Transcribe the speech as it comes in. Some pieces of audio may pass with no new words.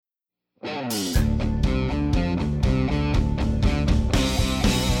Welcome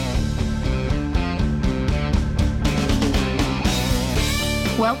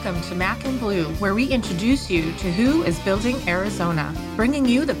to Mac and Blue, where we introduce you to who is building Arizona, bringing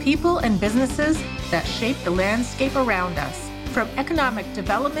you the people and businesses that shape the landscape around us. From economic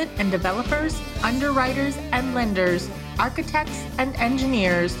development and developers, underwriters and lenders, architects and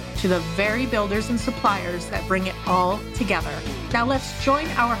engineers, to the very builders and suppliers that bring it all together. Now let's join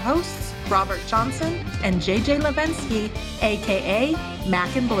our hosts, Robert Johnson and JJ Levinsky, aka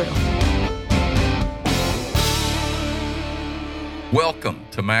Mac and Blue. Welcome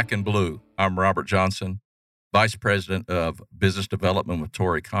to Mac and Blue. I'm Robert Johnson, Vice President of Business Development with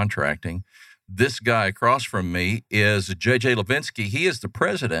Torrey Contracting. This guy across from me is JJ Levinsky. He is the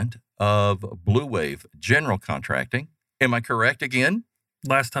president of Blue Wave General Contracting. Am I correct again?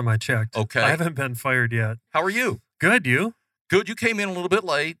 Last time I checked. Okay. I haven't been fired yet. How are you? Good, you? Good. You came in a little bit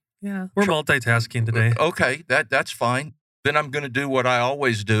late. Yeah. We're multitasking today. Okay, that's fine. Then I'm going to do what I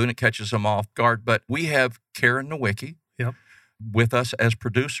always do, and it catches them off guard. But we have Karen Nowicki. Yep. With us as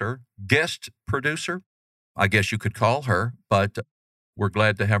producer, guest producer, I guess you could call her, but we're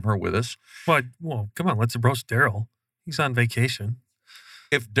glad to have her with us. Well, come on, let's roast Daryl. He's on vacation.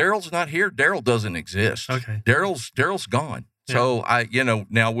 If Daryl's not here, Daryl doesn't exist. Okay. Daryl's gone. Yeah. So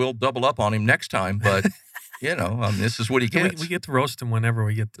now we'll double up on him next time, but this is what he gets. We get to roast him whenever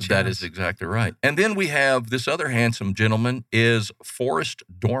we get the chance. That is exactly right. And then we have this other handsome gentleman is Forrest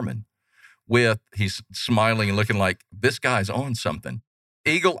Dorman. He's smiling and looking like this guy's on something.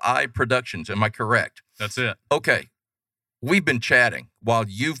 Eagle Eye Productions, am I correct? That's it. Okay. We've been chatting while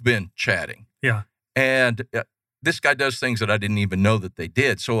you've been chatting. Yeah. And this guy does things that I didn't even know that they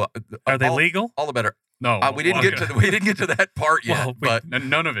did. So are they legal? All the better. No, we didn't get to that part yet. Well, but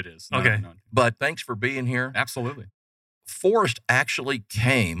none of it is. Okay. None. But thanks for being here. Absolutely. Forrest actually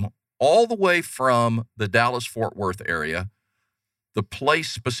came all the way from the Dallas-Fort Worth area. The place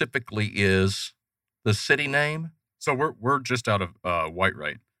specifically is the city name? So we're just out of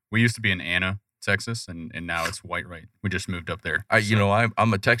Whitewright. We used to be in Anna, Texas, and now it's Whitewright. We just moved up there.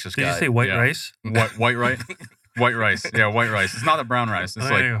 I'm a Texas guy. Did you say white rice? Whitewright? White rice. Yeah, white rice. It's not a brown rice. It's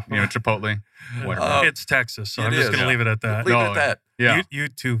Chipotle. It's Texas, so I'm just going to leave it at that. Leave it at that. Yeah. You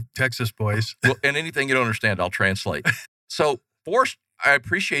two Texas boys. Well, and anything you don't understand, I'll translate. So, Forrest, I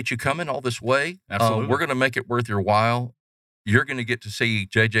appreciate you coming all this way. Absolutely. We're going to make it worth your while. You're going to get to see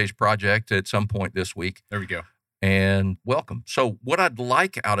JJ's project at some point this week. There we go. And welcome. So what I'd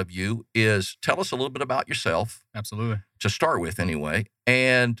like out of you is tell us a little bit about yourself. Absolutely. To start with anyway,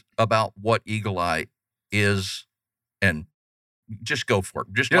 and about what Eagle Eye is, and just go for it.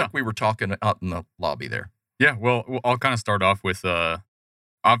 Just like we were talking out in the lobby there. Yeah, well, I'll kind of start off with, I've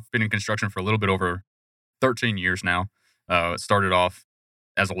been in construction for a little bit over 13 years now. It started off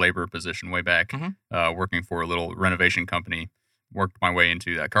as a labor position way back, working for a little renovation company, worked my way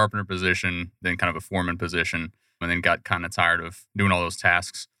into that carpenter position, then kind of a foreman position, and then got kind of tired of doing all those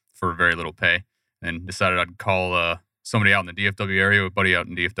tasks for very little pay, and decided I'd call somebody out in the DFW area, a buddy out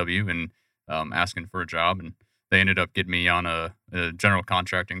in DFW, and asking for a job. And they ended up getting me on a general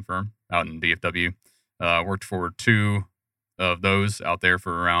contracting firm out in DFW. Worked for 2 of those out there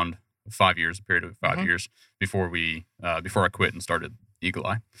for around 5 years, a period of 5 years before I quit and started Eagle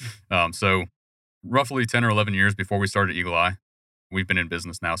Eye. So roughly 10 or 11 years before we started Eagle Eye. We've been in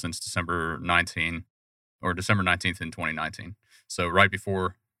business now since December 19th in 2019. So right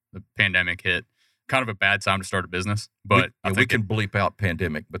before the pandemic hit, kind of a bad time to start a business, but I think we can bleep out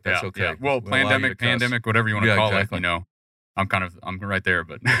pandemic, but that's okay. Yeah. Well, pandemic, whatever you want to call exactly. it, I'm right there,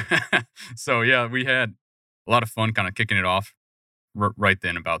 but so we had a lot of fun kind of kicking it off right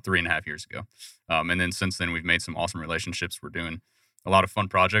then about 3.5 years ago. And then since then we've made some awesome relationships. We're doing a lot of fun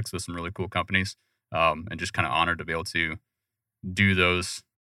projects with some really cool companies, and just kind of honored to be able to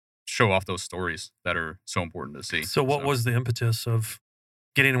show off those stories that are so important to see. So what was the impetus of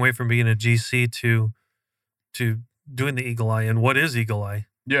getting away from being a GC to doing the Eagle Eye, and what is Eagle Eye?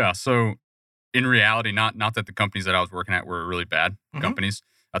 Yeah, so in reality, not that the companies that I was working at were really bad companies.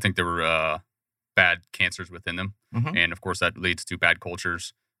 I think there were bad cancers within them, and of course that leads to bad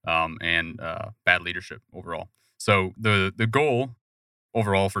cultures and bad leadership overall. So the goal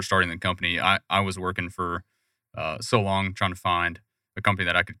overall for starting the company, I was working for so long trying to find a company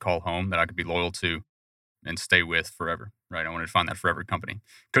that I could call home, that I could be loyal to and stay with forever, right? I wanted to find that forever company.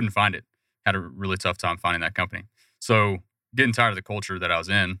 Couldn't find it. Had a really tough time finding that company. So getting tired of the culture that I was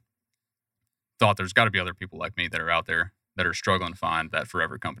in, thought there's got to be other people like me that are out there that are struggling to find that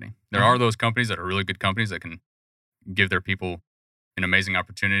forever company. There are those companies that are really good companies that can give their people an amazing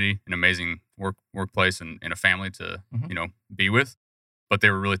opportunity, an amazing workplace, and a family to be with. but they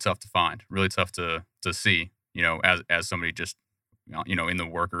were really tough to find, really tough to see, as somebody just, in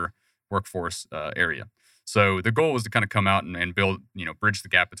the workforce area. So the goal was to kind of come out and build, bridge the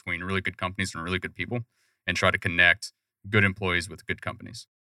gap between really good companies and really good people and try to connect good employees with good companies.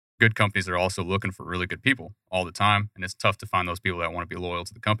 Good companies are also looking for really good people all the time. And it's tough to find those people that want to be loyal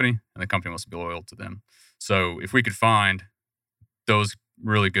to the company and the company wants to be loyal to them. So if we could find those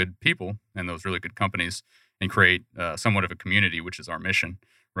really good people and those really good companies and create somewhat of a community, which is our mission,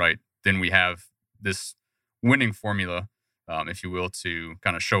 right? Then we have this winning formula, if you will, to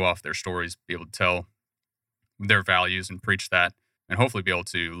kind of show off their stories, be able to tell their values and preach that, and hopefully be able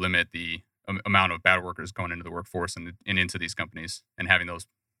to limit the amount of bad workers going into the workforce and into these companies, and having those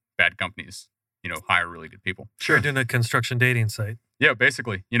bad companies, hire really good people. Sure. Doing a construction dating site. Yeah,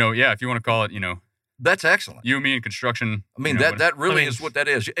 basically. If you want to call it, That's excellent. You and me in construction. I mean, that really is what that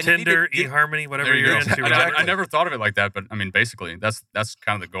is. And Tinder, eHarmony, whatever you're into. Exactly. I never thought of it like that, but I mean, basically, that's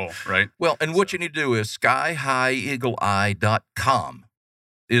kind of the goal, right? Well, and what you need to do is skyhigheagleeye.com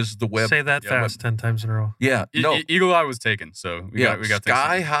is the web. Say that fast 10 times in a row. Yeah. Eagle Eye was taken, so we got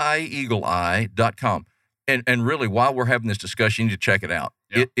skyhigheagleeye.com. And really, while we're having this discussion, you need to check it out.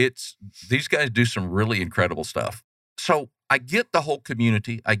 Yeah. It's these guys do some really incredible stuff. So I get the whole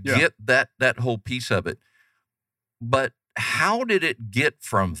community. I get that whole piece of it. But how did it get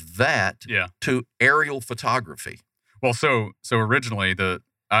from that to aerial photography? Well, so originally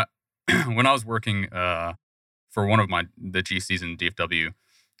when I was working for one of the GCs in DFW,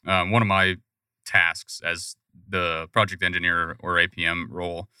 one of my tasks as the project engineer or APM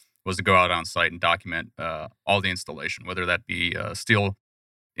role was to go out on site and document all the installation, whether that be steel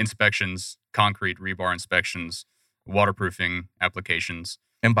inspections, concrete rebar inspections, waterproofing applications.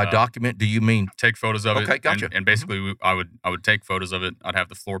 And by document, do you mean take photos of it? Okay, gotcha. And basically, I would take photos of it. I'd have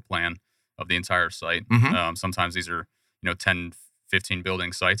the floor plan of the entire site. Sometimes these are 10, 15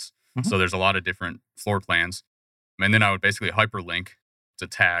 building sites, so there's a lot of different floor plans. And then I would basically hyperlink to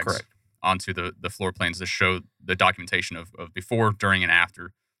tags onto the floor plans to show the documentation of before, during, and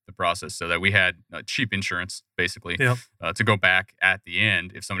after the process, so that we had cheap insurance, basically, to go back at the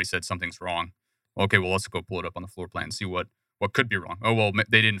end if somebody said something's wrong. Okay, well, let's go pull it up on the floor plan and see what could be wrong. Oh, well,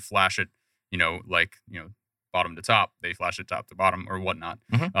 they didn't flash it, bottom to top. They flashed it top to bottom or whatnot.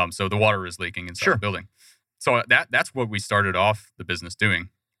 So the water is leaking inside the building. So that's what we started off the business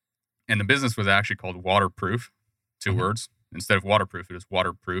doing. And the business was actually called Waterproof, 2 words. Instead of waterproof, it was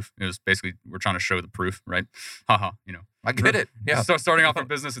waterproof. It was basically, we're trying to show the proof, right? Haha, I get it. Yeah. So starting off our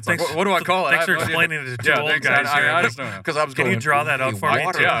business, it's like, what do I call it? Thanks for explaining it to two old guys here. I just don't know. Because I was Can you draw that out for me?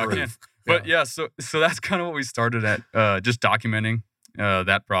 Yeah, I can. But so that's kind of what we started at, just documenting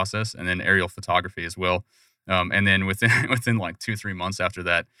that process, and then aerial photography as well. And then within like 2-3 months after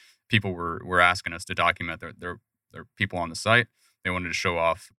that, people were asking us to document their people on the site. They wanted to show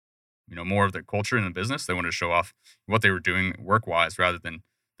off, more of their culture in the business. They wanted to show off what they were doing work-wise rather than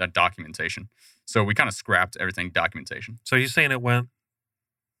that documentation. So we kind of scrapped everything documentation. So you're saying it went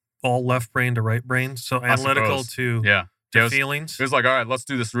all left brain to right brain? So analytical to feelings? It was like, all right, let's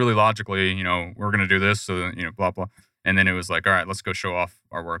do this really logically. We're going to do this. So, blah, blah. And then it was like, all right, let's go show off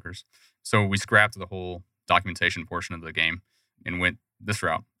our workers. So we scrapped the whole documentation portion of the game and went this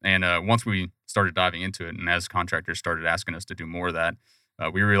route. And once we started diving into it, and as contractors started asking us to do more of that,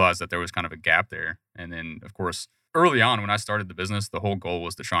 we realized that there was kind of a gap there. And then, of course, early on when I started the business, the whole goal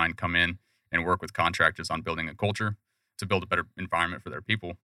was to try and come in and work with contractors on building a culture to build a better environment for their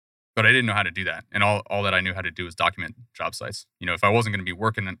people. But I didn't know how to do that. And all that I knew how to do was document job sites. If I wasn't going to be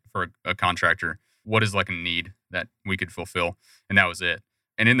working for a contractor, what is like a need that we could fulfill? And that was it.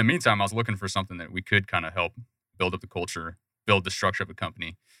 And in the meantime, I was looking for something that we could kind of help build up the culture, build the structure of a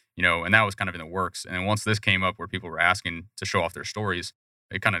company, and that was kind of in the works. And then once this came up where people were asking to show off their stories,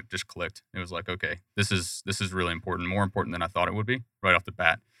 it kind of just clicked. It was like, okay, this is really important, more important than I thought it would be right off the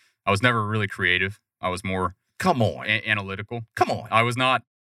bat. I was never really creative. I was more analytical. Come on. I was not.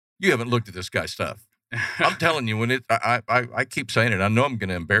 You haven't looked at this guy's stuff. I'm telling you, I keep saying it. I know I'm going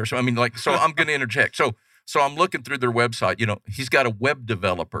to embarrass him. I mean, so I'm going to interject. So I'm looking through their website. He's got a web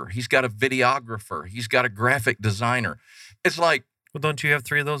developer. He's got a videographer. He's got a graphic designer. It's like, well, don't you have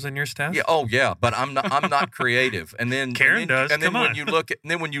 3 of those in your staff? Yeah. Oh, yeah. But I'm not creative. And then Karen does. And then when you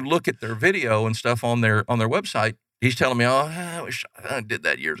look at their video and stuff on their website, he's telling me, "Oh, I wish I did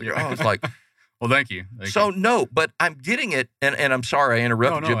that years ago." I was like, "Well, thank you." No, but I'm getting it, and I'm sorry I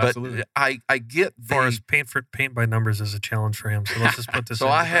interrupted you, but absolutely. I get as far as paint by numbers is a challenge for him. So let's just put this. So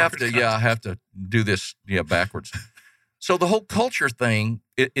I have to do this backwards. So the whole culture thing,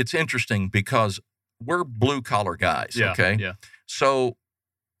 it's interesting because we're blue collar guys. Yeah, okay. Yeah. So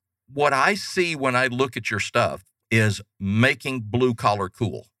what I see when I look at your stuff, is making blue collar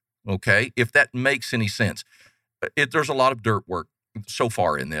cool. Okay. If that makes any sense, there's a lot of dirt work so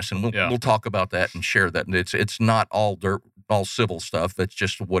far in this, and we'll talk about that and share that. And it's not all dirt, all civil stuff. That's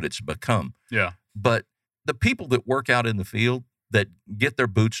just what it's become. Yeah. But the people that work out in the field that get their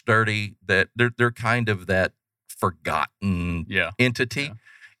boots dirty, that they're kind of that forgotten entity.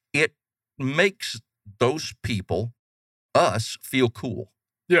 Yeah. It makes those people, us, feel cool.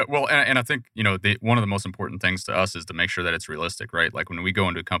 Yeah, well, and I think, one of the most important things to us is to make sure that it's realistic, right? Like when we go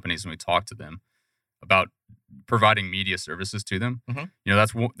into companies and we talk to them about providing media services to them,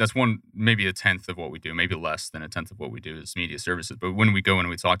 that's one, maybe a tenth of what we do, maybe less than a tenth of what we do is media services. But when we go in and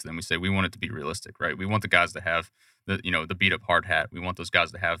we talk to them, we say we want it to be realistic, right? We want the guys to have the beat up hard hat. We want those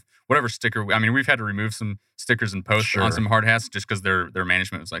guys to have whatever sticker. I mean, we've had to remove some stickers and posts on some hard hats just because their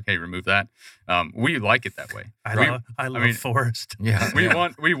management was like, "Hey, remove that." We like it that way. I love Forrest. Yeah, we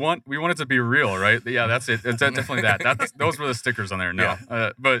want it to be real, right? Yeah, that's it. It's definitely that. Those were the stickers on there. No,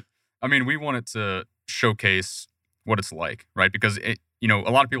 but I mean, we want it to showcase what it's like, right? Because a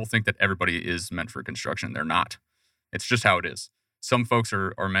lot of people think that everybody is meant for construction. They're not. It's just how it is. Some folks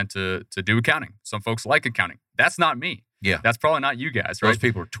are meant to do accounting. Some folks like accounting. That's not me. Yeah. That's probably not you guys, right? Those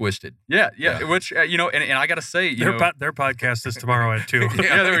people are twisted. Yeah. Which, and I got to say, their podcast is tomorrow at 2.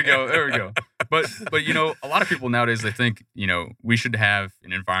 Yeah, there we go. But a lot of people nowadays, they think, we should have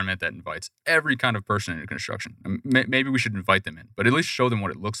an environment that invites every kind of person into construction. Maybe we should invite them in, but at least show them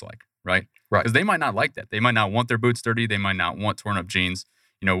what it looks like, right? Right. Because they might not like that. They might not want their boots dirty. They might not want torn up jeans,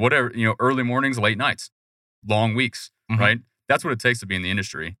 whatever, early mornings, late nights, long weeks, right? That's what it takes to be in the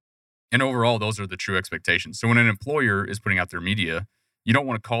industry. And overall, those are the true expectations. So when an employer is putting out their media, you don't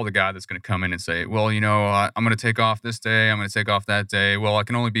want to call the guy that's going to come in and say, well, I'm going to take off this day. I'm going to take off that day. Well, I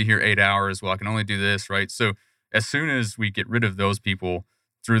can only be here 8 hours. Well, I can only do this, right? So as soon as we get rid of those people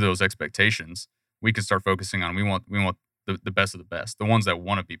through those expectations, we can start focusing on, we want the best of the best, the ones that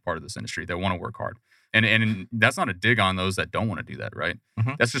want to be part of this industry, that want to work hard. And that's not a dig on those that don't want to do that, right?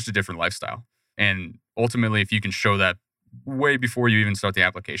 That's just a different lifestyle. And ultimately, if you can show that way before you even start the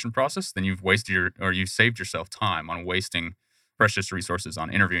application process, then you've saved yourself time on wasting precious resources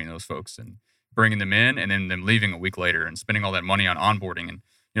on interviewing those folks and bringing them in and then them leaving a week later and spending all that money on onboarding.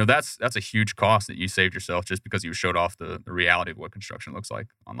 And that's a huge cost that you saved yourself just because you showed off the reality of what construction looks like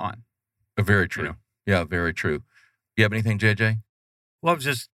online. Very true. Yeah, very true. You have anything, JJ? Well,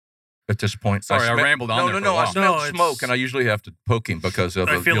 just at this point. Sorry, I rambled on there. No, I smelled smoke, and I usually have to poke him because you'll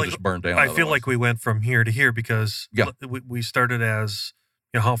just burn down. I feel like we went from here to here because we started as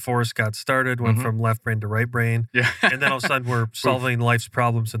how Forrest got started, went from left brain to right brain, and then all of a sudden we're solving life's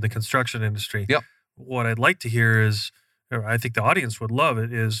problems in the construction industry. Yep. What I'd like to hear is, or I think the audience would love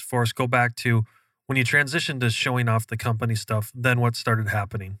it, is Forrest, go back to when you transitioned to showing off the company stuff, then what started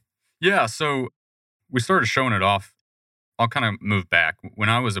happening? Yeah, so we started showing it off. I'll kind of move back. When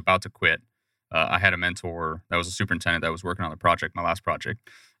I was about to quit, I had a mentor that was a superintendent that was working on the project, my last project.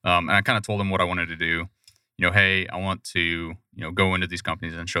 And I kind of told him what I wanted to do. Hey, I want to, go into these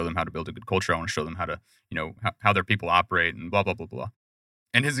companies and show them how to build a good culture. I want to show them how to, how their people operate and blah, blah, blah, blah.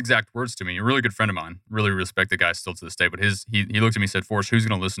 And his exact words to me, a really good friend of mine, really respect the guy still to this day, but he looked at me and said, Forrest, who's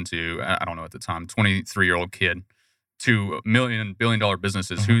going to listen to, I don't know at the time, 23-year-old kid to $1 billion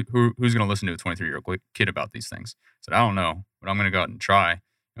businesses? Who's going to listen to a 23-year-old kid about these things? I said, I don't know, but I'm going to go out and try.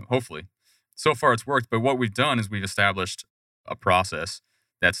 Hopefully. So far it's worked. But what we've done is we've established a process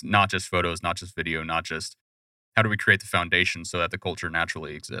that's not just photos, not just video, not just how do we create the foundation so that the culture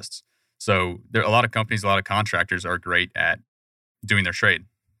naturally exists. So there are a lot of companies, a lot of contractors are great at doing their trade,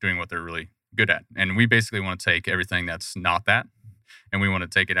 doing what they're really good at. And we basically want to take everything that's not that, and we want to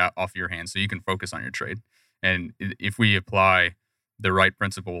take it out off your hands so you can focus on your trade. And if we apply the right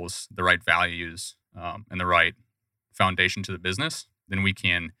principles, the right values, and the right foundation to the business, then we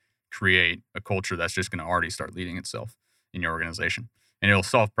can create a culture that's just going to already start leading itself in your organization. And it'll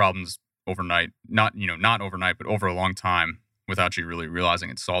solve problems overnight, not overnight, but over a long time without you really realizing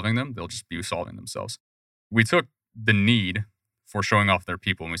it's solving them. They'll just be solving themselves. We took the need for showing off their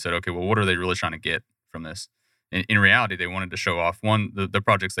people and we said, okay, well, what are they really trying to get from this? In reality, they wanted to show off, one, the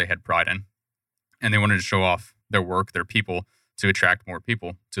projects they had pride in, and they wanted to show off their work, their people, to attract more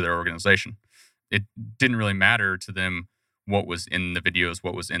people to their organization. It didn't really matter to them what was in the videos,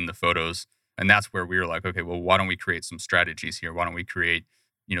 what was in the photos. And that's where we were like, okay, well, why don't we create some strategies here? Why don't we create,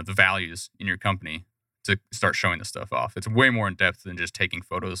 the values in your company to start showing this stuff off? It's way more in depth than just taking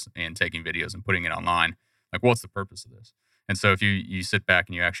photos and taking videos and putting it online. Like, what's the purpose of this? And so if you sit back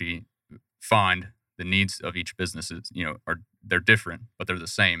and you actually find the needs of each business is, they're different, but they're the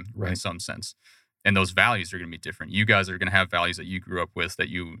same in some sense. And those values are going to be different. You guys are going to have values that you grew up with that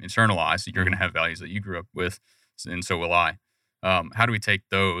you internalize. You're going to have values that you grew up with. and so will I. How do we take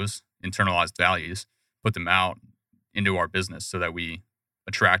those internalized values, put them out into our business so that we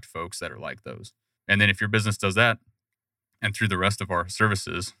attract folks that are like those? And then if your business does that, and through the rest of our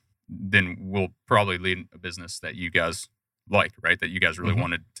services, then we'll probably lead a business that you guys like, right? That you guys really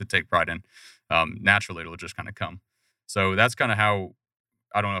wanted to take pride in. Naturally, it'll just kind of come. So that's kind of how,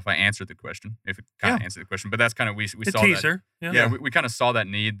 I don't know if I answered the question, if it kind of answered the question, but that's kind of, we saw teaser. That. Yeah, we kind of saw that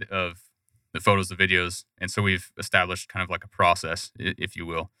need of the photos, the videos. And so we've established kind of like a process, if you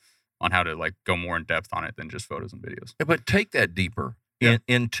will, on how to like go more in depth on it than just photos and videos. But take that deeper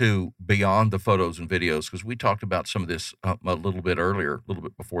into beyond the photos and videos, because we talked about some of this a little bit earlier, a little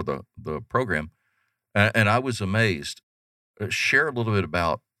bit before the program. And I was amazed. Share a little bit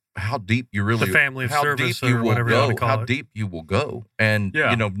about how deep you really, the family of service or whatever you want to call it. How deep you will go. And,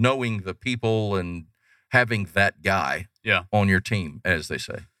 knowing the people and having that guy on your team, as they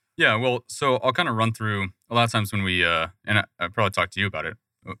say. Yeah, well, so I'll kind of run through a lot of times when we, and I probably talked to you about it,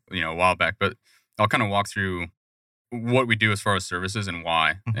 a while back, but I'll kind of walk through what we do as far as services and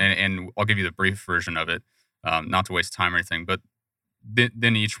why. And I'll give you the brief version of it, not to waste time or anything, but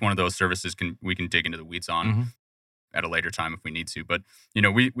then each one of those services we can dig into the weeds on at a later time if we need to. But,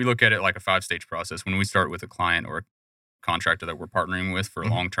 we look at it like a 5-stage process. When we start with a client or a contractor that we're partnering with for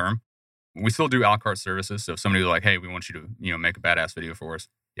long term, we still do a la carte services. So if somebody's like, hey, we want you to, make a badass video for us.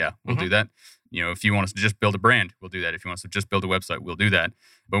 Yeah, we'll do that. If you want us to just build a brand, we'll do that. If you want us to just build a website, we'll do that.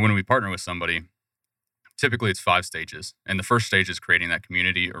 But when we partner with somebody, typically it's 5 stages. And the first stage is creating that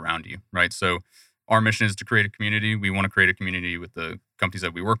community around you, right? So our mission is to create a community. We want to create a community with the companies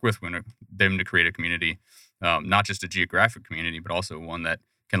that we work with. We want them to create a community, not just a geographic community, but also one that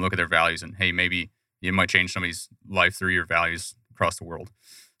can look at their values and, hey, maybe you might change somebody's life through your values across the world.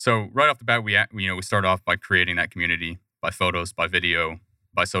 So right off the bat, we start off by creating that community by photos, by video,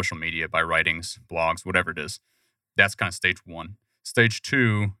 by social media, by writings, blogs, whatever it is. That's kind of stage 1. Stage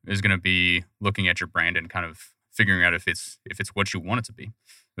 2 is going to be looking at your brand and kind of figuring out if it's what you want it to be,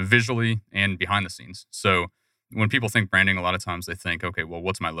 visually and behind the scenes. So when people think branding, a lot of times they think, okay, well,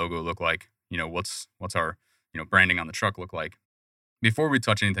 what's my logo look like? What's our branding on the truck look like? Before we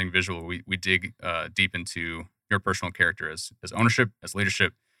touch anything visual, we dig deep into your personal character as ownership, as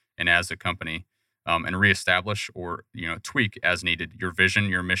leadership, and as a company. And reestablish or tweak as needed your vision,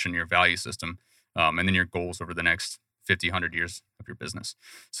 your mission, your value system, and then your goals over the next 50, 100 years of your business.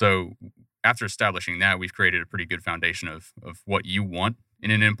 So after establishing that, we've created a pretty good foundation of what you want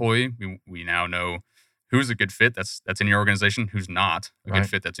in an employee. We now know who's a good fit that's in your organization, who's not a good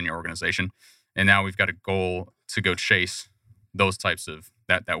fit that's in your organization, and now we've got a goal to go chase those types of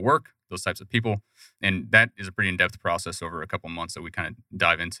that work, those types of people, and that is a pretty in-depth process over a couple months that we kind of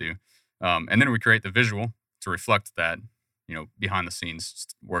dive into. And then we create the visual to reflect that, behind the scenes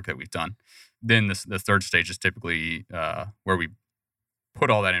work that we've done. Then the third stage is typically where we put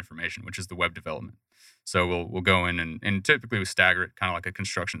all that information, which is the web development. So we'll go in and typically we stagger it kind of like a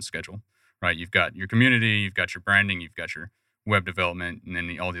construction schedule, right? You've got your community, you've got your branding, you've got your web development, and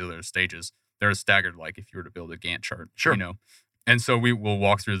then all the other stages. They're staggered like if you were to build a Gantt chart, sure. And so we will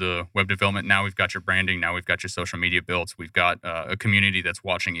walk through the web development. Now we've got your branding. Now we've got your social media built. We've got a community that's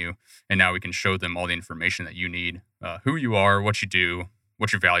watching you. And now we can show them all the information that you need, who you are, what you do,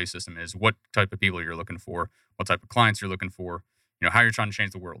 what your value system is, what type of people you're looking for, what type of clients you're looking for, how you're trying to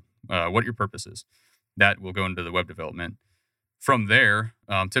change the world, what your purpose is. That will go into the web development. From there,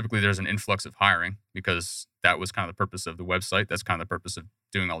 typically there's an influx of hiring because that was kind of the purpose of the website. That's kind of the purpose of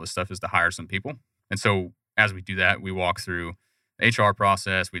doing all this stuff is to hire some people. And so as we do that, we walk through HR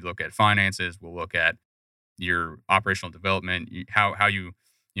process. We look at finances. We'll look at your operational development, how you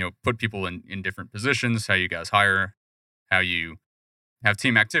put people in different positions, how you guys hire, how you have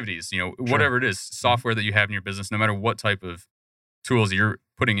team activities, whatever it is, software that you have in your business, no matter what type of tools you're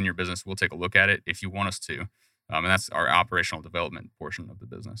putting in your business, we'll take a look at it if you want us to. And that's our operational development portion of the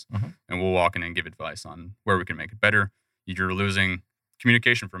business. And we'll walk in and give advice on where we can make it better. You're losing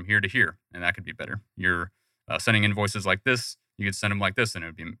communication from here to here, and that could be better. You're sending invoices like this. You could send them like this and it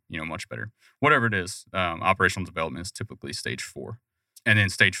would be, much better. Whatever it is, operational development is typically stage 4. And then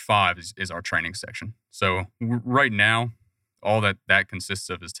stage 5 is our training section. So right now, all that consists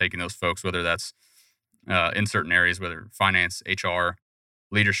of is taking those folks, whether that's in certain areas, whether finance, HR,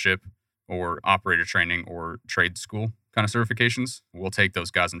 leadership, or operator training or trade school kind of certifications. We'll take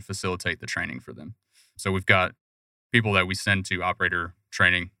those guys and facilitate the training for them. So we've got people that we send to operator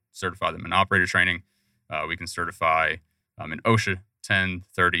training, certify them in operator training. We can certify in OSHA 10,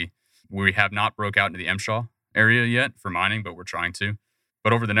 30. We have not broke out into the MSHA area yet for mining, but we're trying to.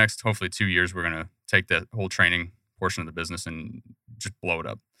 But over the next, hopefully 2 years, we're going to take that whole training portion of the business and just blow it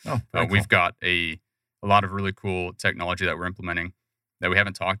up. Oh, we've got a a lot of really cool technology that we're implementing that we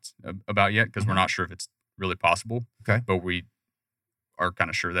haven't talked about yet because we're not sure if it's really possible. Okay. But we are kind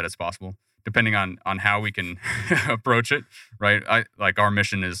of sure that it's possible, depending on how we can approach it, right? Our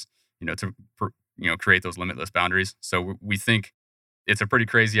mission is, to create those limitless boundaries. So we think it's a pretty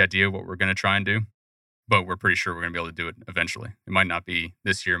crazy idea what we're going to try and do, but we're pretty sure we're going to be able to do it eventually. It might not be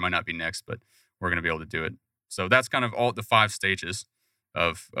this year, it might not be next, but we're going to be able to do it. So that's kind of all the 5 stages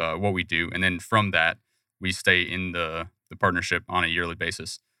of what we do. And then from that, we stay in the partnership on a yearly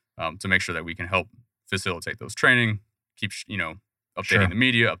basis to make sure that we can help facilitate those training, keep, updating the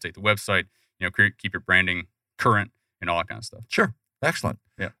media, update the website, keep your branding current and all that kind of stuff. Sure. Excellent.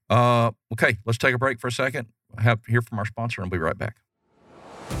 Yeah. Okay, let's take a break for a second. Hear from our sponsor and we'll be right back.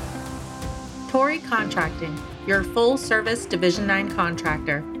 Torrey Contracting, your full-service Division 9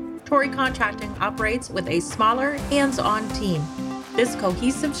 contractor. Torrey Contracting operates with a smaller, hands-on team. This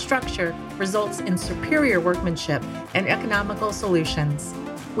cohesive structure results in superior workmanship and economical solutions.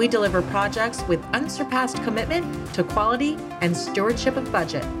 We deliver projects with unsurpassed commitment to quality and stewardship of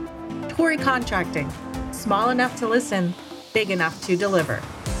budget. Torrey Contracting, small enough to listen, big enough to deliver.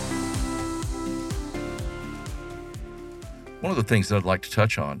 One of the things that I'd like to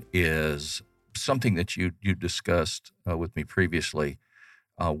touch on is something that you discussed with me previously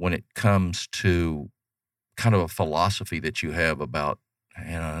when it comes to kind of a philosophy that you have about,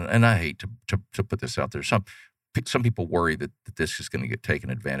 and I hate to put this out there. Some people worry that this is going to get taken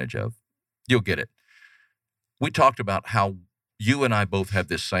advantage of. You'll get it. We talked about how you and I both have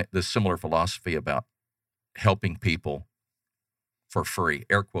this similar philosophy about helping people for free,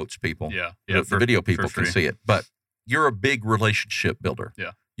 air quotes people. Yeah. The video people can see it. But you're a big relationship builder.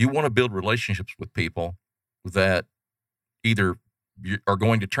 Yeah. You want to build relationships with people that either you are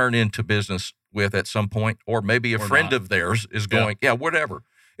going to turn into business with at some point, or maybe a friend of theirs is going, whatever.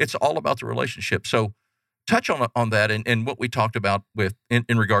 It's all about the relationship. So touch on that and what we talked about with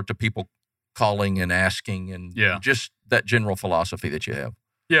in regard to people calling and asking and just that general philosophy that you have.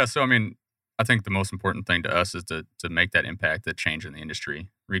 Yeah. So, I think the most important thing to us is to make that impact, that change in the industry,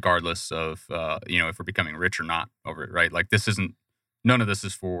 regardless of, if we're becoming rich or not over it, right? Like none of this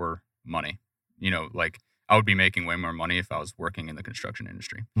is for money. I would be making way more money if I was working in the construction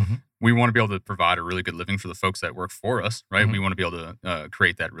industry. Mm-hmm. We want to be able to provide a really good living for the folks that work for us, right? Mm-hmm. We want to be able to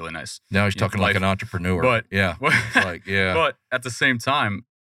create that really nice. Now he's talking like an entrepreneur. But, yeah. But at the same time,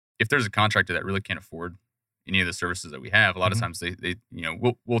 if there's a contractor that really can't afford any of the services that we have, a lot of times they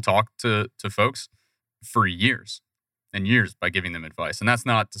we'll talk to folks for years and years by giving them advice. And that's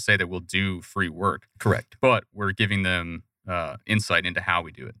not to say that we'll do free work. Correct. But we're giving them insight into how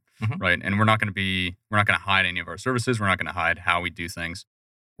we do it. Mm-hmm. Right. And we're not going to hide any of our services. We're not going to hide how we do things.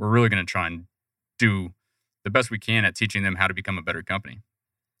 We're really going to try and do the best we can at teaching them how to become a better company.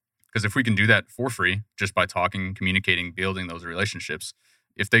 Because if we can do that for free, just by talking, communicating, building those relationships,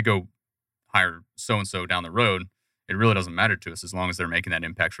 if they go hire so-and-so down the road, it really doesn't matter to us as long as they're making that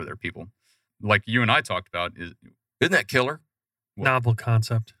impact for their people. Like you and I talked about. Isn't that killer? Novel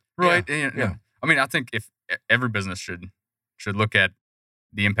concept. Right. Yeah. I think if every business should look at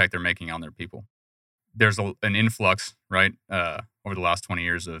the impact they're making on their people. There's an influx, right, over the last 20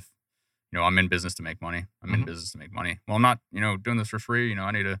 years of, I'm in business to make money. I'm in business to make money. Well, I'm not, doing this for free.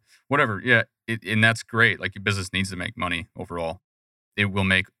 I need to, whatever. Yeah, and that's great. Like your business needs to make money overall. It will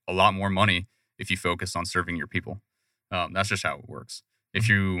make a lot more money if you focus on serving your people. That's just how it works. If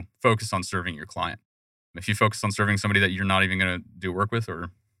you focus on serving your client, if you focus on serving somebody that you're not even going to do work with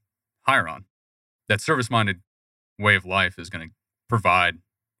or hire on, that service-minded way of life is going to provide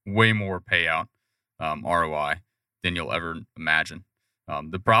way more payout ROI than you'll ever imagine.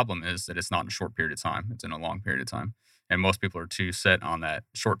 The problem is that it's not in a short period of time. It's in a long period of time. And most people are too set on that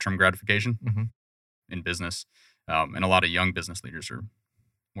short-term gratification in business. And a lot of young business leaders are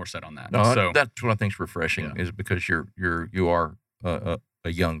more set on that. No, so that's what I think is refreshing is because you are a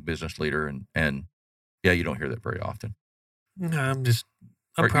young business leader and you don't hear that very often. No,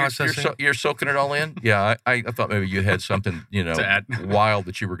 I'm processing. You're soaking it all in? Yeah, I thought maybe you had something, wild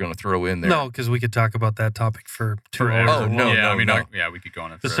that you were going to throw in there. No, because we could talk about that topic for 2 hours. Oh, no. We could go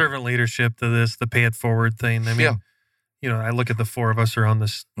on it. The servant leadership, the pay it forward thing. I look at the 4 of us are on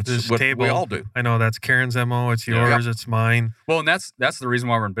this table. We all do. I know that's Karen's MO. It's yours. It's mine. Well, and that's the reason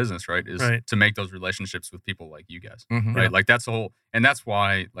why we're in business, right? Is to make those relationships with people like you guys, mm-hmm. right? Like that's the whole, and that's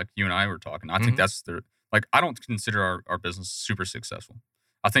why, like you and I were talking. I think that's I don't consider our business super successful.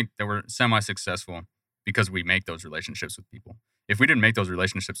 I think that we're semi-successful because we make those relationships with people. If we didn't make those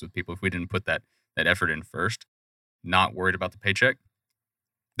relationships with people, if we didn't put that effort in first, not worried about the paycheck,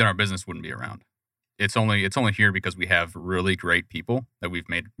 then our business wouldn't be around. It's only here because we have really great people that we've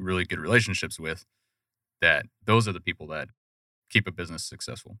made really good relationships with that those are the people that keep a business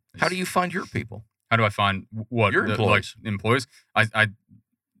successful. How do you find your people? How do I find what? Your employees. Employees. I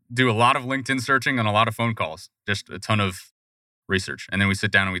do a lot of LinkedIn searching and a lot of phone calls, just a ton of research. And then we sit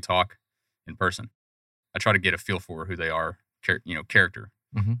down and we talk in person. I try to get a feel for who they are, character,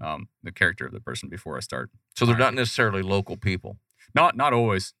 the character of the person before I start. So they're not necessarily local people? Not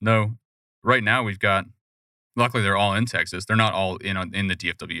always, no. Right now we've got, luckily they're all in Texas. They're not all in the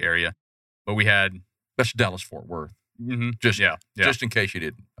DFW area, but we had... That's Dallas-Fort Worth. Mm-hmm. Just in case you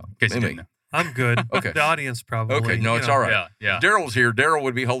didn't know. In case you didn't know. I'm good. Okay. The audience probably. Okay, no, it's all right. Yeah. Daryl's here. Daryl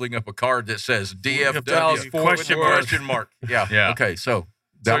would be holding up a card that says DFW question mark. Yeah. Okay, so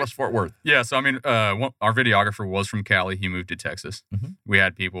Dallas-Fort Worth. Yeah, so I mean, our videographer was from Cali. He moved to Texas. Mm-hmm. We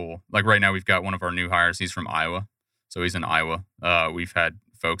had people, like right now we've got one of our new hires. He's from Iowa, so he's in Iowa. We've had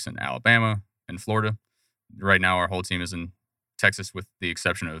folks in Alabama and Florida. Right now our whole team is in Texas with the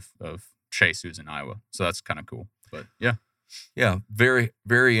exception of Chase, who's in Iowa. So that's kind of cool. But yeah. Yeah, very,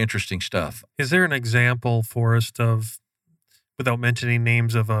 very interesting stuff. Is there an example, Forrest, of, without mentioning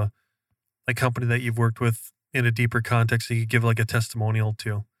names, of a company that you've worked with in a deeper context that you could give like a testimonial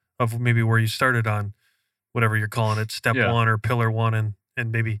to, of maybe where you started on whatever you're calling it, step one or pillar one,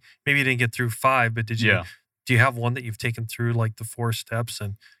 and maybe you didn't get through 5, but do you have one that you've taken through like the 4 steps,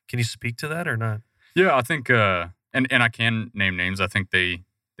 and can you speak to that or not? Yeah, I think, and I can name names. I think they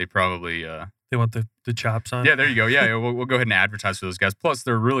probably... They want the chops on? Yeah, there you go. Yeah, we'll go ahead and advertise for those guys. Plus,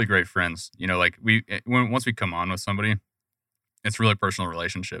 they're really great friends. Like once we come on with somebody, it's really a personal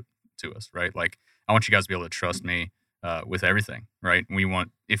relationship to us, right? Like, I want you guys to be able to trust me with everything, right?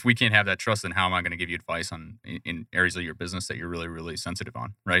 If we can't have that trust, then how am I going to give you advice in areas of your business that you're really, really sensitive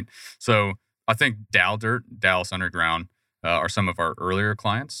on, right? So I think Dallas Underground are some of our earlier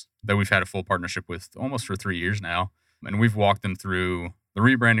clients that we've had a full partnership with almost for 3 years now. And we've walked them through the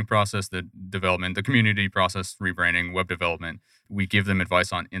rebranding process, the development, the community process, rebranding, web development. We give them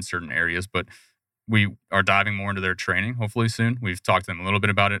advice in certain areas, but we are diving more into their training hopefully soon. We've talked to them a little bit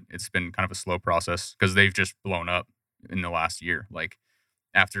about it. It's been kind of a slow process because they've just blown up in the last year. Like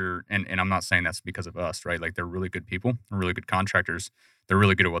after, and I'm not saying that's because of us, right? Like they're really good people, really good contractors. They're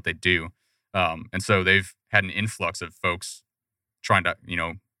really good at what they do. And so they've had an influx of folks trying to,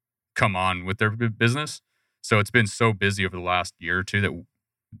 come on with their business. So it's been so busy over the last year or two that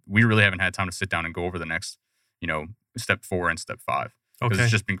we really haven't had time to sit down and go over the next, step 4 and step 5 because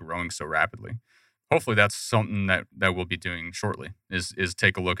it's just been growing so rapidly. Hopefully that's something that we'll be doing shortly is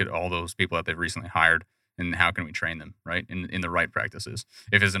take a look at all those people that they've recently hired and how can we train them, right, in the right practices.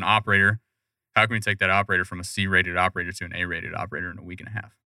 If it's an operator, how can we take that operator from a C-rated operator to an A-rated operator in a week and a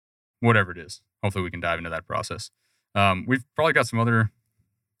half? Whatever it is. Hopefully we can dive into that process. We've probably got some other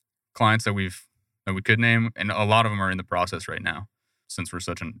clients that we could name, and a lot of them are in the process right now. Since we're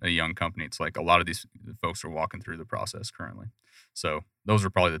such a young company, it's like a lot of these folks are walking through the process currently. So those are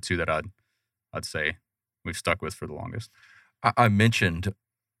probably the 2 that I'd say we've stuck with for the longest. I mentioned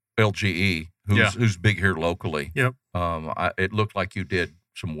LGE, who's big here locally. Yep. It looked like you did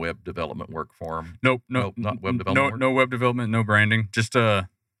some web development work for them. Nope, not web development. No web development, no branding, just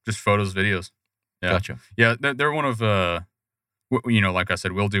photos, videos. Yeah. Gotcha. Yeah, they're one of like I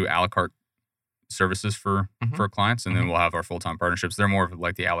said, we'll do a la carte services for clients, and then we'll have our full-time partnerships. They're more of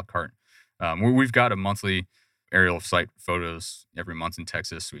like the a la carte. We've got a monthly aerial site photos every month in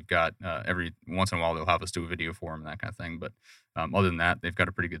Texas. We've got every once in a while they'll have us do a video for them and that kind of thing. But other than that, they've got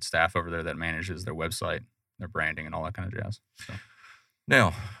a pretty good staff over there that manages their website, their branding, and all that kind of jazz. So.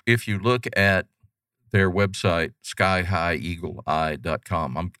 Now, if you look at their website,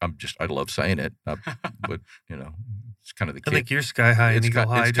 skyhigheagleeye.com, I love saying it, but it's kind of the kid. I think you're sky high and eagle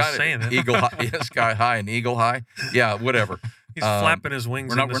high, just saying it. Eagle high, yeah, sky high and eagle high. Yeah, whatever. He's flapping his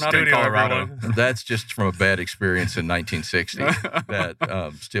wings in the studio. We're not in Colorado. That's just from a bad experience in 1960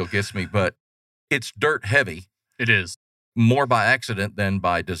 that still gets me. But it's dirt heavy. It is. More by accident than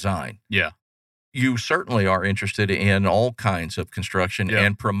by design. Yeah. You certainly are interested in all kinds of construction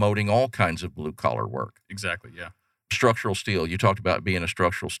and promoting all kinds of blue-collar work. Exactly, yeah. Structural steel. You talked about being a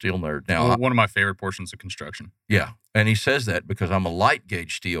structural steel nerd. Now, one of my favorite portions of construction. Yeah, and he says that because I'm a light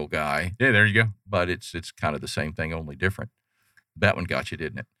gauge steel guy. Yeah, there you go. But it's kind of the same thing, only different. That one got you,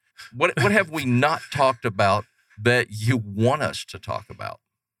 didn't it? What have we not talked about that you want us to talk about?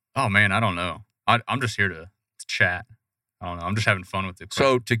 Oh, man, I don't know. I'm just here to chat. I don't know. I'm just having fun with it.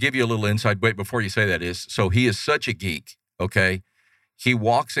 So to give you a little insight, wait, before you say that so he is such a geek, okay? He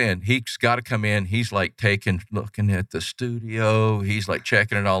walks in, he's got to come in, he's like looking at the studio, he's like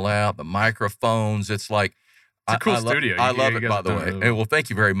checking it all out, the microphones. It's like, a cool studio. I love it, guys by have the done way. really And well. well, thank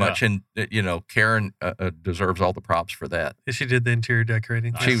you very much. And, Karen deserves all the props for that. She did the interior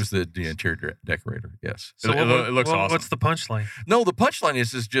decorating. She was the interior decorator, yes. So it looks awesome. What's the punchline? No, the punchline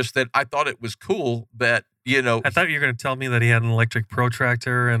is just that I thought it was cool that, I thought you were going to tell me that he had an electric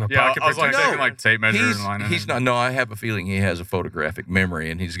protractor and a pocket I was protector. taking like tape measure and line. he's not. No, I have a feeling he has a photographic memory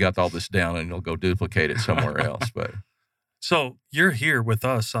and he's got all this down and he'll go duplicate it somewhere else. But So you're here with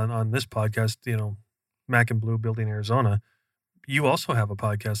us on this podcast, Mac and Blue Building Arizona. You also have a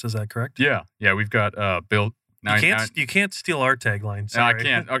podcast, is that correct? Yeah, we've got built. Now, You can't steal our tagline. No, Sorry. I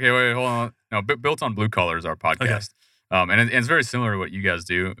can't. Okay, wait, hold on. No, Built on Blue Collar is our podcast. And it's very similar to what you guys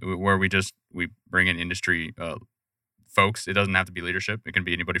do, where we bring in industry folks. It doesn't have to be leadership. It can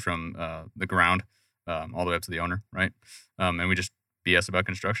be anybody from the ground all the way up to the owner, right? And we just BS about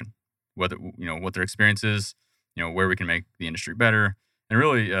construction, whether what their experience is, where we can make the industry better. And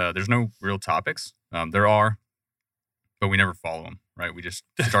really, there's no real topics. There are, but we never follow them, right? We just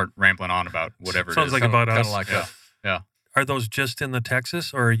start rambling on about whatever. Sounds it is. like about us. like Yeah. Are those just in the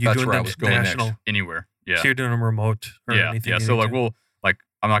Texas, or are you That's doing where I them was going national? next. Anywhere. Yeah. So you're doing them remote or anything? Yeah. you So need like to?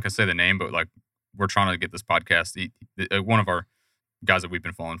 I'm not gonna say the name, but like we're trying to get this podcast. One of our guys that we've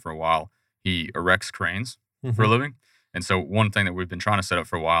been following for a while, he erects cranes for a living, and so one thing that we've been trying to set up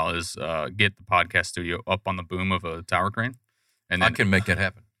for a while is get the podcast studio up on the boom of a tower crane. And then, I can make that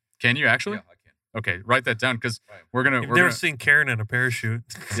happen. Can you actually? Yeah, I can. Okay, write that down because Right. we're gonna. You've we're never gonna, seen Karen in a parachute.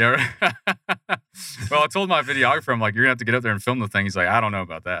 Yeah. Right? Well, I told my videographer, I'm like, you're gonna have to get up there and film the thing. He's like, I don't know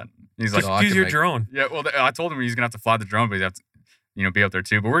about that. He's like, No, I Use can your make- drone. yeah. Well, I told him he's gonna have to fly the drone, but he'd have to, be up there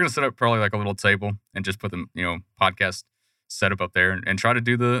too. But we're gonna set up probably like a little table and just put the podcast setup up there and try to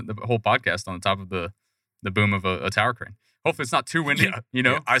do the whole podcast on the top of the boom of a tower crane. Hopefully, it's not too windy.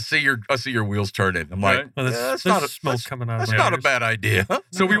 Yeah, I see your wheels turning. I'm like, Right. Well, that's there's not a smoke coming out That's of my not a ears. bad idea.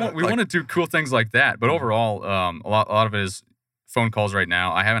 So we want to do cool things like that, but overall, a lot of it is phone calls right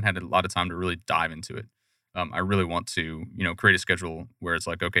now. I haven't had a lot of time to really dive into it. I really want to, create a schedule where it's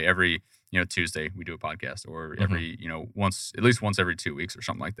like, okay, every Tuesday we do a podcast, or every at least once every 2 weeks or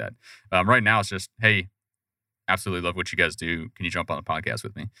something like that. Right now it's just, hey, absolutely love what you guys do. Can you jump on a podcast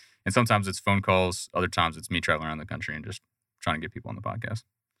with me? And sometimes it's phone calls. Other times it's me traveling around the country and just trying to get people on the podcast.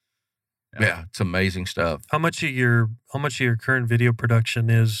 Yeah, it's amazing stuff. How much of your current video production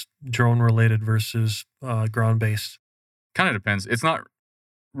is drone related versus ground based? Kind of depends. It's not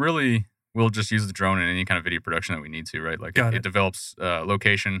really, we'll just use the drone in any kind of video production that we need to, right? Like it develops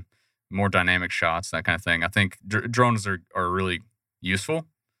location, more dynamic shots, that kind of thing. I think drones are really useful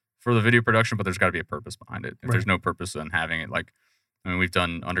for the video production, but there's got to be a purpose behind it. If there's no purpose in having it, we've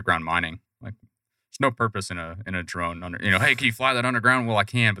done underground mining. Like, there's no purpose in a drone hey, can you fly that underground? Well, I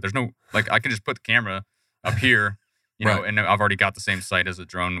can, but there's no, I can just put the camera up here, Right. and I've already got the same sight as a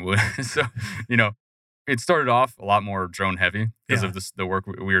drone would. So, it started off a lot more drone heavy because of the work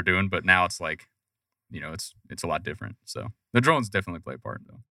we were doing, but now it's like, it's a lot different. So the drones definitely play a part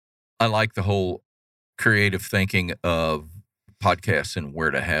though. I like the whole creative thinking of podcasts and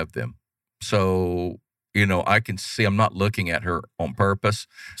where to have them. So, I can see, I'm not looking at her on purpose,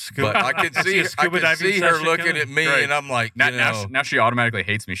 but I can see her looking at me, Right. and I'm like, Now she automatically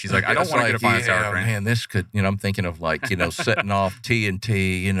hates me. She's like, I don't want to get up on a tower crane. Man, this could, I'm thinking of setting off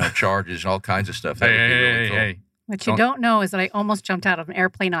TNT, charges and all kinds of stuff. That would be really cool. Hey. What you don't know is that I almost jumped out of an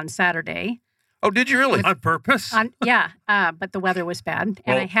airplane on Saturday. Oh, did you really? On purpose? But the weather was bad, and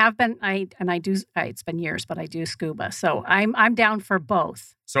Well- I have been. I do. It's been years, but I do scuba, so I'm down for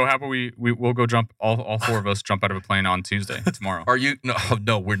both. So how about we'll go jump, all four of us jump out of a plane on Tuesday, tomorrow. Are you?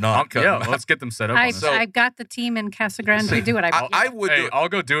 No, we're not. Let's get them set up. on this. I've got the team in Casa Grande to do it. I would do it. I'll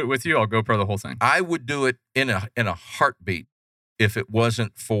go do it with you. I'll GoPro the whole thing. I would do it in a heartbeat if it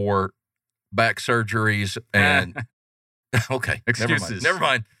wasn't for back surgeries and okay. Excuses. Never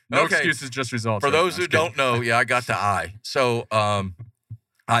mind. No Okay. excuses, just results. For those who don't know, I got the eye. So,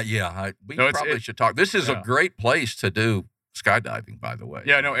 we probably should talk. This is a great place to do skydiving, by the way.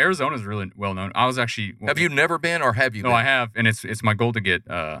 Yeah, no, Arizona's really well known. I was actually. Have you never been, or have you? No, been? I have, and it's my goal to get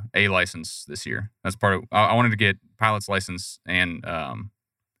A license this year. That's part of. I wanted to get pilot's license and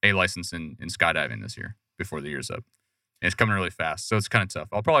A license in skydiving this year before the year's up. And it's coming really fast, so it's kind of tough.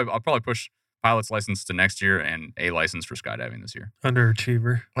 I'll probably push pilot's license to next year and A license for skydiving this year.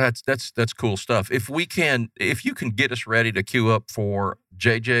 Underachiever. That's cool stuff. If you can get us ready to queue up for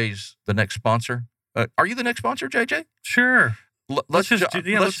JJ's the next sponsor. Are you the next sponsor, JJ? Sure. Let's do it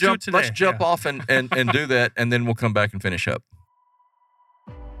today. Let's jump off and do that, and then we'll come back and finish up.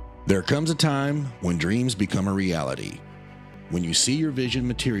 There comes a time when dreams become a reality, when you see your vision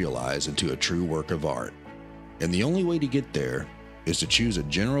materialize into a true work of art. And the only way to get there is to choose a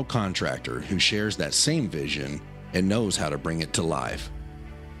general contractor who shares that same vision and knows how to bring it to life.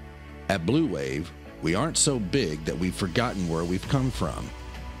 At Blue Wave, we aren't so big that we've forgotten where we've come from,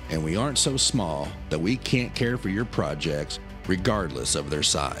 and we aren't so small that we can't care for your projects regardless of their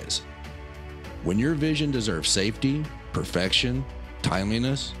size. When your vision deserves safety, perfection,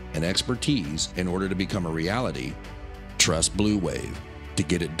 timeliness, and expertise in order to become a reality, trust Blue Wave to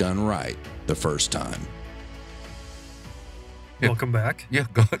get it done right the first time. Welcome back. Yeah,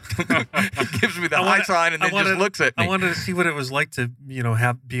 go gives me the high sign and then just looks at me. I wanted to see what it was like to, be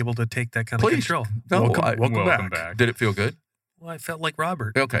able to take that kind of Please. control. No, welcome back. Did it feel good? Well, I felt like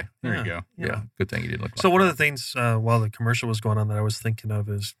Robert. Okay. There you go. Yeah. Good thing you didn't look like So one of the things while the commercial was going on that I was thinking of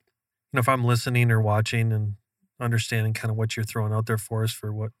is, if I'm listening or watching and understanding kind of what you're throwing out there for us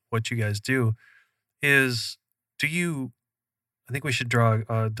for what you guys do, is I think we should draw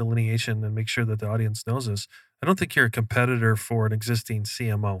a delineation and make sure that the audience knows this. I don't think you're a competitor for an existing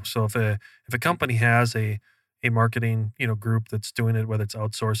CMO. So if a company has a marketing group that's doing it, whether it's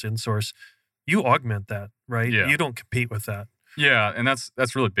outsource, insource, you augment that, right? Yeah. You don't compete with that. Yeah, and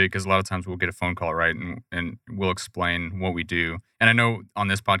that's really big because a lot of times we'll get a phone call, right, and we'll explain what we do. And I know on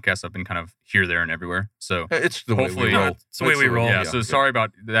this podcast I've been kind of here, there, and everywhere. So it's the way we hopefully, roll. It's the way we roll. Yeah. So sorry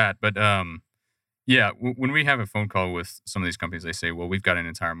about that, but when we have a phone call with some of these companies, they say, "Well, we've got an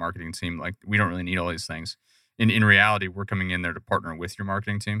entire marketing team. Like, we don't really need all these things." In reality, we're coming in there to partner with your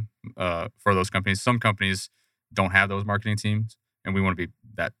marketing team for those companies. Some companies don't have those marketing teams, and we want to be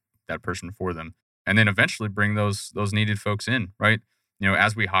that person for them. And then eventually bring those needed folks in, right?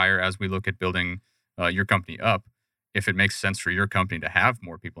 As we hire, as we look at building your company up, if it makes sense for your company to have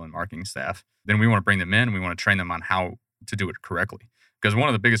more people in marketing staff, then we want to bring them in. And we want to train them on how to do it correctly. Because one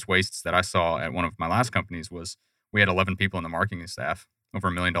of the biggest wastes that I saw at one of my last companies was we had 11 people in the marketing staff, over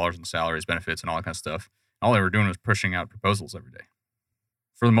 $1 million in salaries, benefits, and all that kind of stuff. All they were doing was pushing out proposals every day.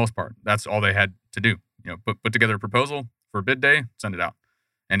 For the most part, that's all they had to do. Put together a proposal for a bid day, send it out.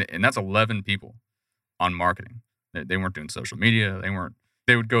 And that's 11 people on marketing. They weren't doing social media.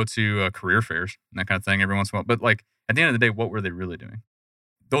 They would go to career fairs and that kind of thing every once in a while. But like at the end of the day, what were they really doing?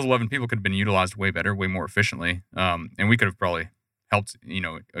 Those 11 people could have been utilized way better, way more efficiently. And we could have probably helped,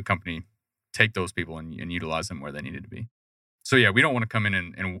 a company take those people and utilize them where they needed to be. So yeah, we don't want to come in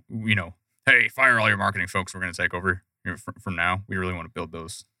and hey, fire all your marketing folks. We're going to take over from now. We really want to build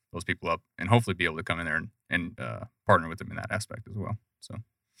those people up and hopefully be able to come in there and partner with them in that aspect as well. So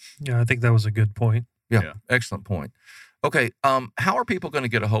yeah, I think that was a good point. Yeah. Excellent point. Okay, how are people going to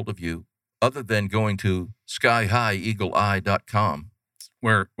get a hold of you other than going to skyhigheagleeye.com?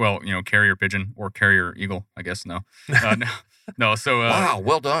 Where, carrier pigeon or carrier eagle, I guess. No. No. So wow,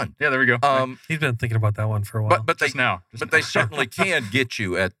 well done. Yeah, there we go. He's been thinking about that one for a while. But they certainly can get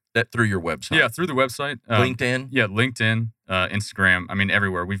you at that through your website. Yeah, through the website. LinkedIn. Yeah, LinkedIn, Instagram. I mean,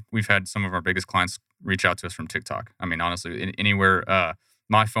 everywhere. We've had some of our biggest clients reach out to us from TikTok. I mean, honestly, anywhere.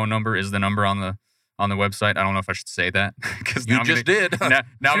 My phone number is the number on the website. I don't know if I should say that because you just did. Now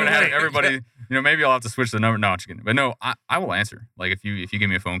I'm gonna have everybody. Maybe I'll have to switch the number. No, I'm just kidding. But no, I will answer. Like if you give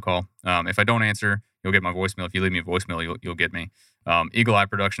me a phone call, if I don't answer, you'll get my voicemail. If you leave me a voicemail, you'll get me. Eagle Eye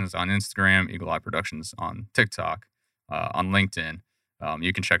Productions on Instagram, Eagle Eye Productions on TikTok, on LinkedIn.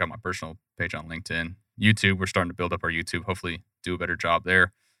 You can check out my personal page on LinkedIn. YouTube, we're starting to build up our YouTube. Hopefully, do a better job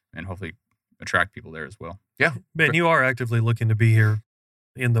there, and hopefully attract people there as well. Yeah, man, you are actively looking to be here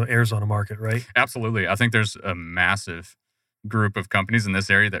in the Arizona market, right? Absolutely. I think there's a massive group of companies in this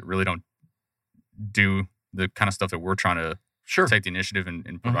area that really don't do the kind of stuff that we're trying to take the initiative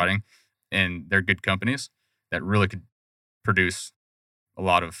in providing. Mm-hmm. And they're good companies that really could produce a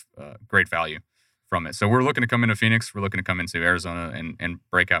lot of great value from it. So we're looking to come into Phoenix. We're looking to come into Arizona and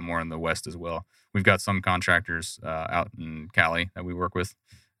break out more in the West as well. We've got some contractors out in Cali that we work with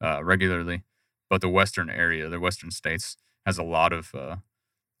regularly, but the Western area, the Western states, has a lot of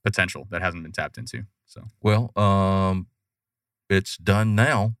potential that hasn't been tapped into. So it's done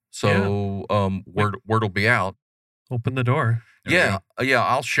now. So word will be out. Open the door. Yeah.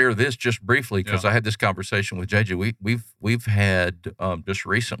 I'll share this just briefly because I had this conversation with JJ. We've had just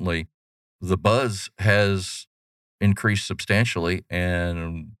recently, the buzz has increased substantially,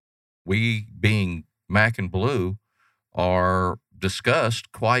 and we, being Mac and Blue, are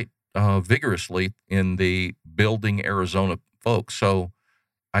discussed quite vigorously in the Building Arizona folks. So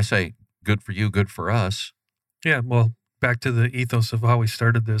I say, good for you, good for us. Yeah, well, back to the ethos of how we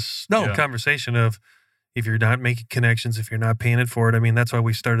started this conversation of, if you're not making connections, if you're not paying it forward. I mean, that's why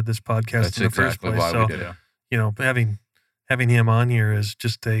we started this podcast in the first place. Why so, we did it. Having him on here is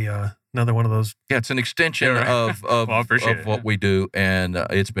just another one of those. Yeah, it's an extension of what we do, and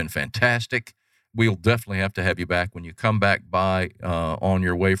it's been fantastic. we'll definitely have to have you back when you come back by on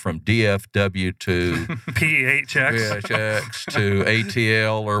your way from DFW to PHX to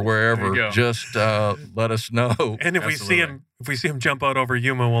ATL or wherever. Just let us know. And if Absolutely. we see him jump out over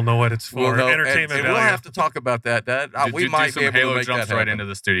Yuma, we'll know what it's for. We'll know, Entertainment and value. we'll have to talk about that. We might do some be able Halo to make jumps that right happen. into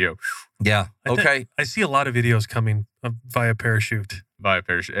the studio Yeah. Okay. I see a lot of videos coming via parachute. via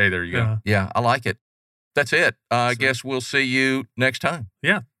parachute. Hey, there you go. Yeah, I like it. That's it. I Sweet. guess we'll see you next time.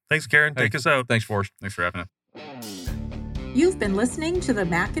 Thanks, Karen. Hey. Take us out. Thanks, Forrest. Thanks for having us. You've been listening to the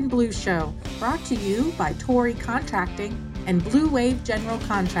Mac and Blue Show, brought to you by Tory Contracting and Blue Wave General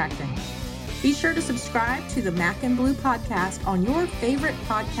Contracting. Be sure to subscribe to the Mac and Blue podcast on your favorite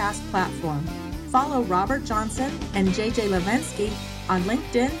podcast platform. Follow Robert Johnson and JJ Levensky on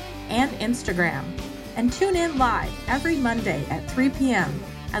LinkedIn and Instagram. And tune in live every Monday at 3 p.m.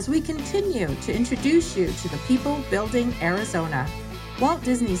 as we continue to introduce you to the people building Arizona. Walt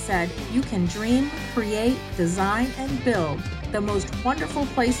Disney said, "You can dream, create, design, and build the most wonderful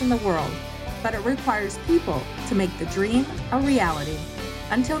place in the world, but it requires people to make the dream a reality."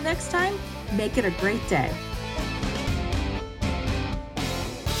 Until next time, make it a great day.